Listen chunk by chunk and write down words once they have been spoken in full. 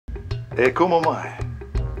E kumo mai.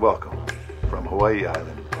 Welcome from Hawaii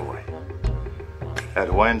Island, Hawaii, at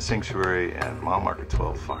Hawaiian Sanctuary and Mile Marker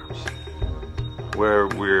 12 Farms, where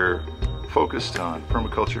we're focused on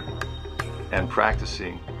permaculture and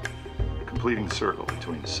practicing completing the circle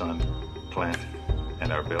between the sun, plant,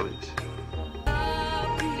 and our bellies.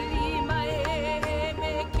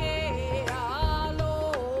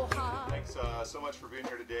 Thanks so much for being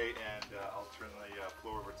here today, and I'll turn the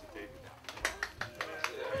floor over to David now.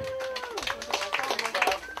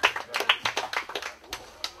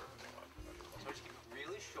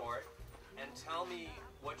 Really short, and tell me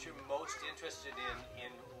what you're most interested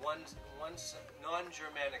in one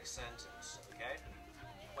non-Germanic sentence, okay?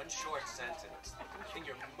 One short sentence. The thing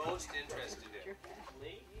you're most interested in.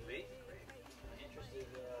 Lee? Lee? Interested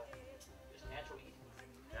just natural eating.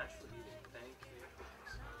 Natural eating, thank you.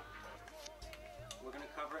 We're going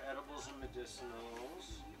to cover edibles and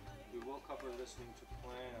medicinals. We will cover listening to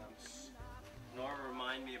plants. Nora,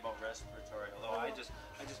 remind me about respiratory. Although I just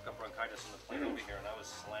got bronchitis on the plane over here, and I was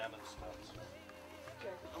slamming stuff. So.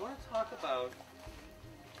 I want to talk about.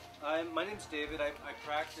 My name's David. I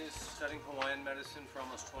practice studying Hawaiian medicine for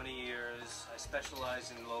almost 20 years. I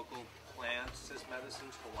specialize in local plants as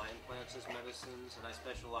medicines, Hawaiian plants as medicines, and I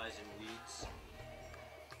specialize in weeds.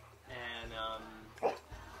 And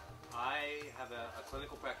I have a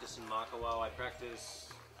clinical practice in Makawao. I practice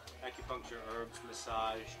acupuncture, herbs,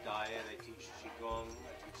 massage, diet. I teach qigong.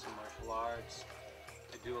 I teach some martial arts.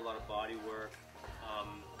 I do a lot of body work.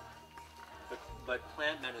 But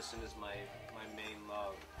plant medicine is my main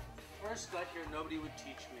love. When I first got here, nobody would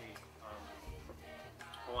teach me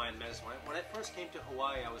Hawaiian medicine. When I first came to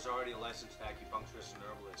Hawaii, I was already a licensed acupuncturist and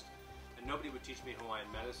herbalist, and nobody would teach me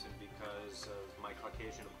Hawaiian medicine because of my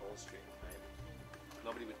Caucasian upholstery. Right?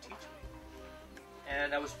 Nobody would teach me.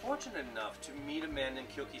 And I was fortunate enough to meet a man named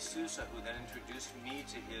Kyoki Susa, who then introduced me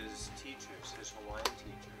to his teachers, his Hawaiian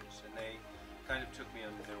teachers, and they kind of took me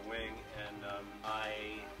under their wing, and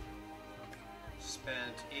I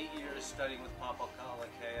spent 8 years studying with Papa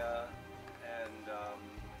Kalakea and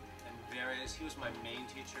various, he was my main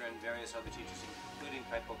teacher, and various other teachers, including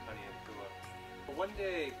Kaipo Kaniakua. But one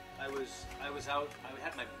day I was out, I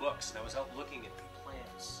had my books, and I was out looking at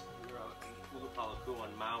plants. We were out in Ulupalaku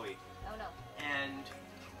on Maui. Oh no. And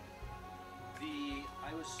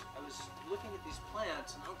I was looking at these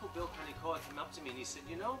plants, and Uncle Bill Kanikoa came up to me and he said,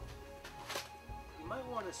 you know, you might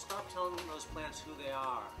want to stop telling those plants who they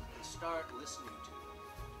are and start listening to them.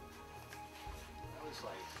 I was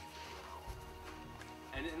like, wow.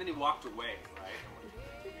 And then he walked away, right?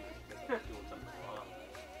 I'm doing something wrong.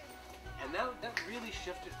 And that really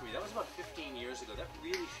shifted for me. That was about 15 years ago. That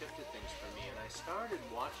really shifted things for me. And I started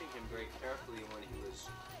watching him very carefully when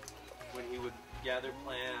he would gather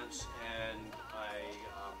plants, and I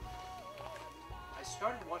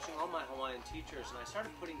started watching all my Hawaiian teachers, and I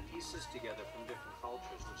started putting pieces together from different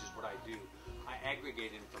cultures, which is what I do. I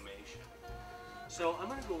aggregate information. So I'm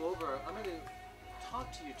going to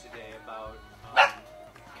talk to you today about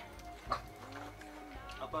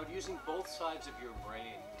using both sides of your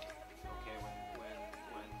brain, okay,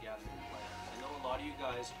 when gathering plants. I know a lot of you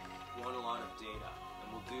guys want a lot of data,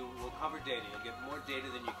 and we'll cover data. You'll get more data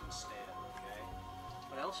than you can stand, okay?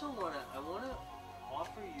 But I also want to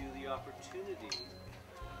offer you the opportunity,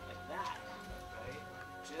 like that, right?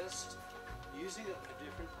 Just using a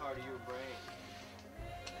different part of your brain.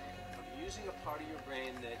 Using a part of your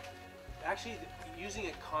brain that, actually using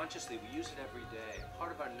it consciously, we use it every day,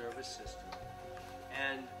 part of our nervous system.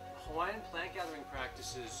 And Hawaiian plant gathering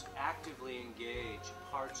practices actively engage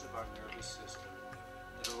parts of our nervous system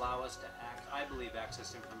that allow us to I believe,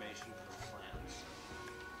 access information from plants.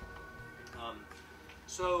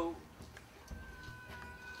 So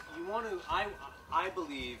you want to, I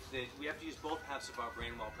believe that we have to use both halves of our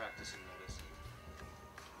brain while practicing medicine.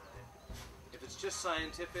 If it's just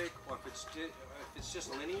scientific, or if it's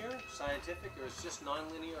just linear, scientific, or it's just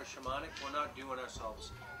non-linear or shamanic,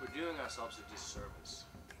 we're doing ourselves a disservice.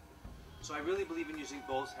 So I really believe in using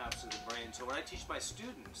both halves of the brain. So when I teach my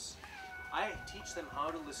students, I teach them how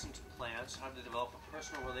to listen to plants, how to develop a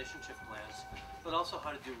personal relationship with plants, but also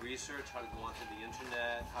how to do research, how to go onto the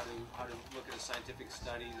internet, how to look at a scientific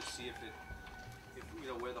study to see if you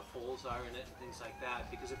know, where the holes are in it and things like that.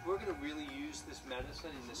 Because if we're going to really use this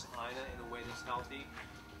medicine and this aina in a way that's healthy,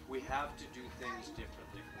 we have to do things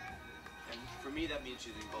differently. And for me, that means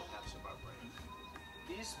using both halves of our brain.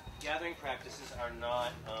 These gathering practices are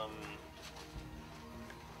not.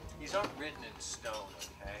 These aren't written in stone,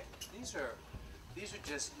 okay? These are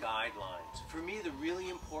just guidelines. For me, the really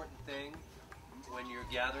important thing when you're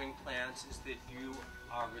gathering plants is that you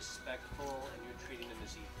are respectful and you're treating them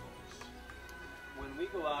as equals. when we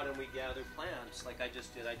go out and we gather plants, like I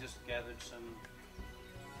just did, I just gathered some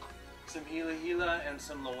hila hila and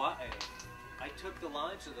some loae. I took the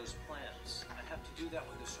lives of those plants. I have to do that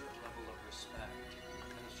with a certain level of respect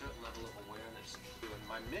and a certain level of awareness. And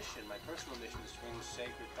my mission, my personal mission, is to bring the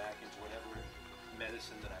sacred back into whatever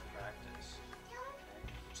medicine that I practice.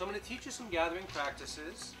 So I'm going to teach you some gathering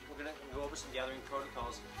practices. We're going to go over some gathering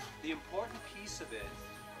protocols. The important piece of it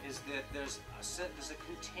is that there's a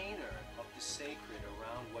container of the sacred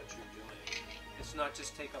around what you're doing. It's not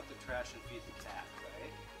just take out the trash and feed the cat,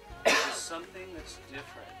 right? There's something that's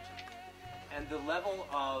different. And the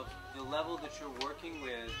level that you're working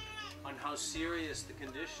with, on how serious the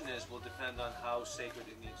condition is, will depend on how sacred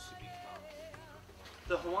it needs to become.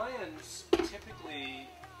 The Hawaiians typically,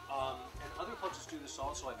 and other cultures do this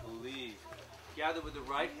also, I believe, gather with the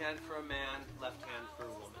right hand for a man, left hand for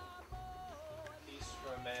a woman. East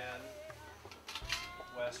for a man,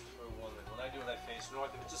 west for a woman. When I do it, I face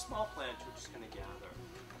north. If it's a small plant, we're just going to gather.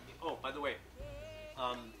 Oh, by the way,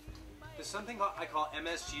 there's something I call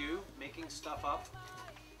MSU, making stuff up.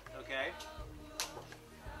 Okay?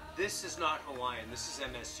 This is not Hawaiian. This is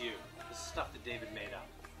MSU. This is stuff that David made up.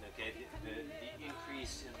 Okay? The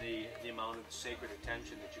increase in the amount of sacred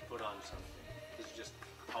attention that you put on something. This is just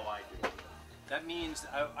how I do it. That means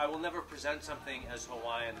I will never present something as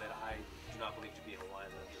Hawaiian that I do not believe to be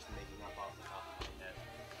Hawaiian, that I'm just making up off the top of my head.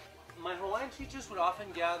 My Hawaiian teachers would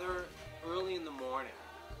often gather early in the morning.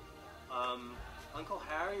 Uncle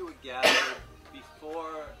Harry would gather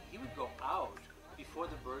before, he would go out before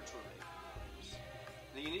the birds were making noise.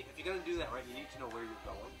 Now if you're going to do that, right, you need to know where you're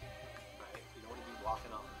going, right? You don't want to be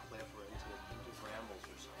walking off a cliff or into brambles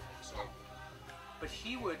or something. So, but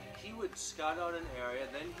he would scout out an area,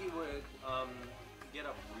 then he would get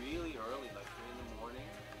up really early, like 3 in the morning,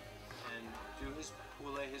 and do his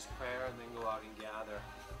pule, his prayer, and then go out and gather.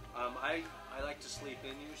 I like to sleep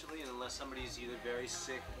in usually, and unless somebody's either very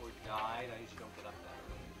sick or died, I usually don't get up that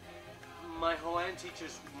early. My Hawaiian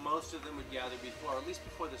teachers, most of them would gather before, or at least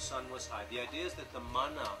before the sun was high. The idea is that the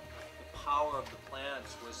mana, the power of the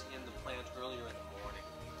plants, was in the plant earlier in the morning.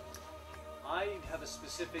 I have a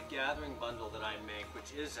specific gathering bundle that I make,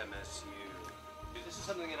 which is MSU. This is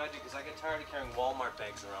something that I do because I get tired of carrying Walmart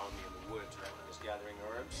bags around me in the woods, right, when I was gathering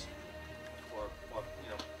herbs, or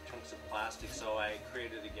you know, chunks of plastic. So I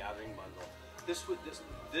created a gathering bundle. This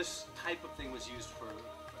type of thing was used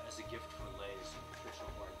as a gift for leis in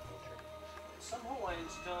traditional Hawaiian culture. Some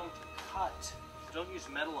Hawaiians don't use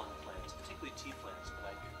metal on plants, particularly tea plants,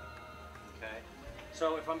 but I do. Okay?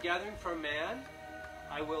 So if I'm gathering for a man,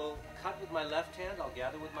 I will cut with my left hand, I'll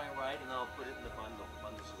gather with my right, and then I'll put it in the bundle. The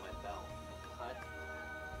bundle's in my belt. Cut.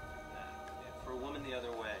 For a woman, the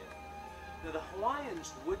other way. Now the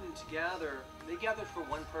Hawaiians wouldn't gather, they gathered for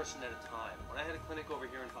one person at a time. When I had a clinic over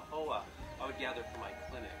here in Pahoa, I would gather for my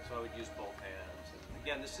clinic, so I would use both hands. And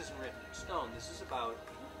again, this isn't written in stone. This is about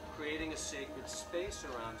creating a sacred space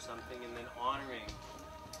around something and then honoring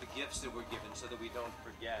the gifts that were given so that we don't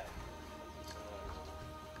forget.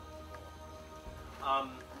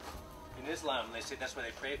 In Islam, they say that's why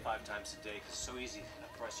they pray 5 times a day, because it's so easy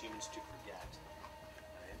for us humans to forget.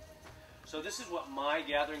 Right? So this is what my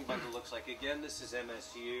gathering bundle looks like. Again, this is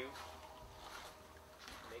MSU.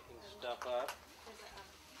 Making stuff up.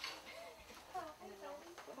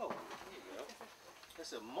 Oh, there you go. This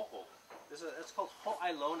is a mo'o. That's called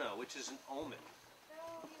ho'ailona, which is an omen.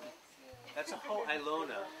 That's a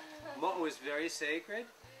ho'ailona. Mo'o is very sacred.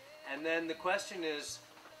 And then the question is,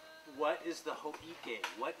 what is the ho'ike?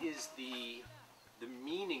 What is the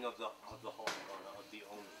meaning of the ho'ailona, of the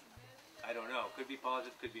omen? I don't know. Could be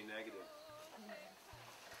positive, could be negative.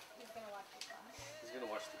 He's going to watch the class. He's going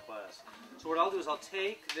to watch the class. So what I'll do is I'll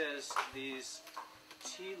take these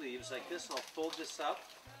tea leaves like this, and I'll fold this up.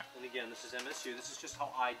 And again, this is MSU. This is just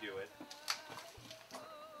how I do it.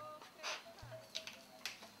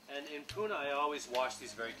 And in Puna, I always wash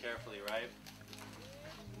these very carefully, right?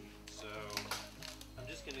 So I'm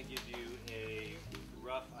just going to give you a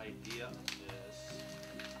rough idea of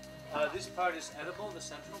this. This part is edible, the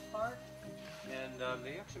central part. And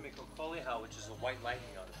they actually make a koleha, which is a white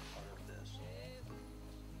lightning out of this.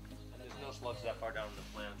 And there's no slugs that far down in the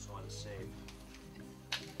plant, so I'm safe.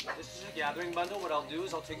 This is a gathering bundle. What I'll do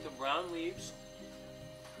is I'll take the brown leaves.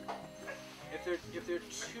 If they're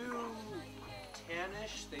too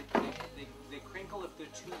tannish, they crinkle. If they're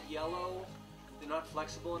too yellow, they're not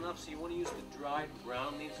flexible enough. So you want to use the dried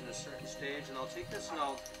brown leaves in a certain stage. And I'll take this and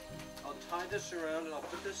I'll tie this around and I'll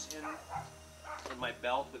put this in my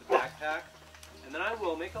belt with a backpack. And then I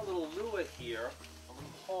will make a little lua here, a little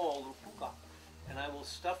hole, a little puka, and I will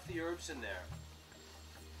stuff the herbs in there.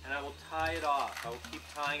 and I will tie it off. I will keep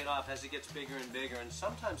tying it off as it gets bigger and bigger. And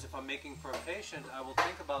sometimes if I'm making for a patient, I will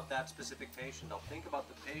think about that specific patient. I'll think about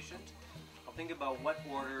the patient. I'll think about what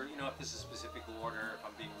order, you know, if this is a specific order, if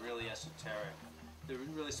I'm being really esoteric, the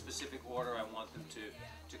really specific order I want them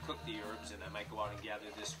to cook the herbs in. I might go out and gather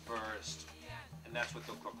this first, and that's what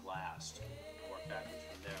they'll cook last. I'll work backwards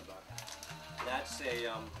from there, but that's a,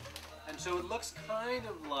 and so it looks kind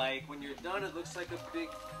of like, when you're done, it looks like a big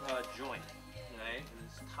joint, right? And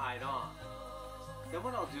it's tied on. Then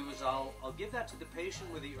what I'll do is I'll give that to the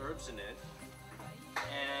patient with the herbs in it,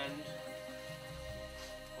 and,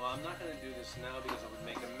 well, I'm not going to do this now because it would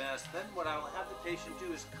make a mess. Then what I'll have the patient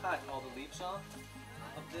do is cut all the leaves off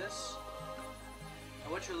of this,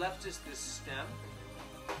 and what you're left is this stem,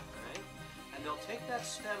 right? And they'll take that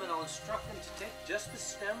stem, and I'll instruct them to take just the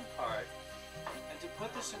stem part and to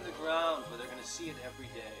put this in the ground where they're going to see it every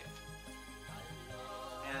day.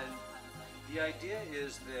 And the idea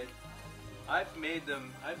is that I've made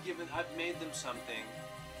them something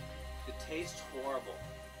that tastes horrible.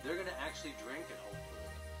 They're going to actually drink it,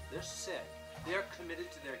 hopefully. They're sick. They're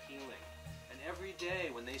committed to their healing. And every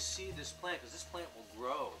day when they see this plant, because this plant will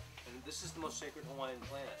grow, and this is the most sacred Hawaiian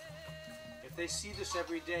plant, if they see this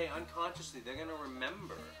every day, unconsciously, they're going to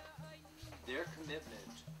remember their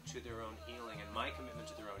commitment to their own healing and my commitment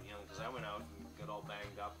to their own healing, because I went out and got all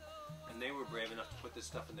banged up, and they were brave enough to put this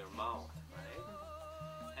stuff in their mouth, right?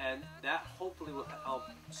 And that hopefully will help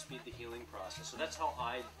speed the healing process. So that's how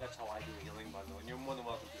I do a healing bundle, and you're more than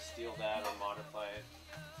welcome to steal that or modify it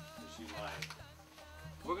as you like.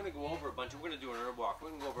 We're going to go over we're going to do an herb walk. We're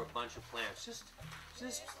going to go over a bunch of plants. Just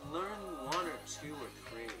learn one or two or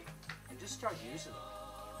three, and just start using them.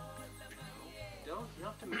 You don't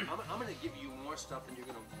have to. I'm going to give you more stuff than you're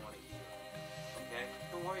going to want to hear. Okay?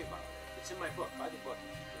 Don't worry about it. It's in my book. Buy the book,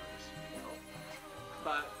 you know.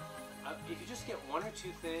 But if you just get one or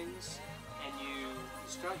two things and you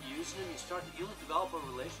start using them, you'll develop a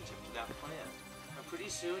relationship to that plant. And pretty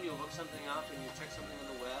soon you'll look something up and you check something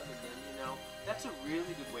on the web, and then, you know, that's a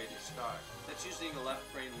really good way to start. That's using a left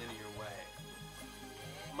brain linear way.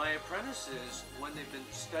 My apprentices, when they've been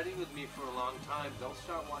studying with me for a long time, they'll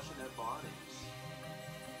start washing their bodies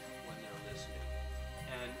when they're listening.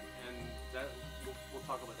 And that we'll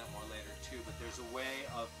talk about that more later too, but there's a way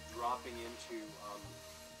of dropping into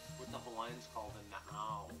what the Hawaiians call the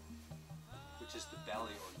na'au, which is the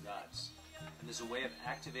belly or guts. And there's a way of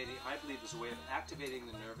activating, I believe there's a way of activating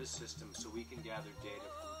the nervous system so we can gather data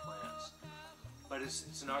from plants. But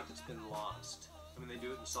it's an art that's been lost. I mean, they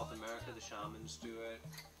do it in South America, the shamans do it.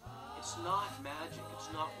 It's not magic, it's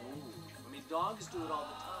not woo. I mean, dogs do it all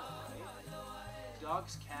the time, right?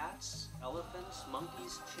 Dogs, cats, elephants,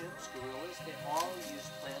 monkeys, chimps, gorillas, they all use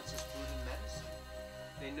plants as food and medicine.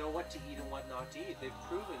 They know what to eat and what not to eat. They've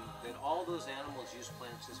proven that all those animals use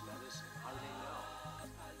plants as medicine. How do they know?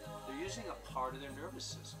 They're using a part of their nervous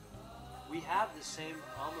system. We have the same,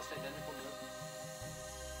 almost identical nervous.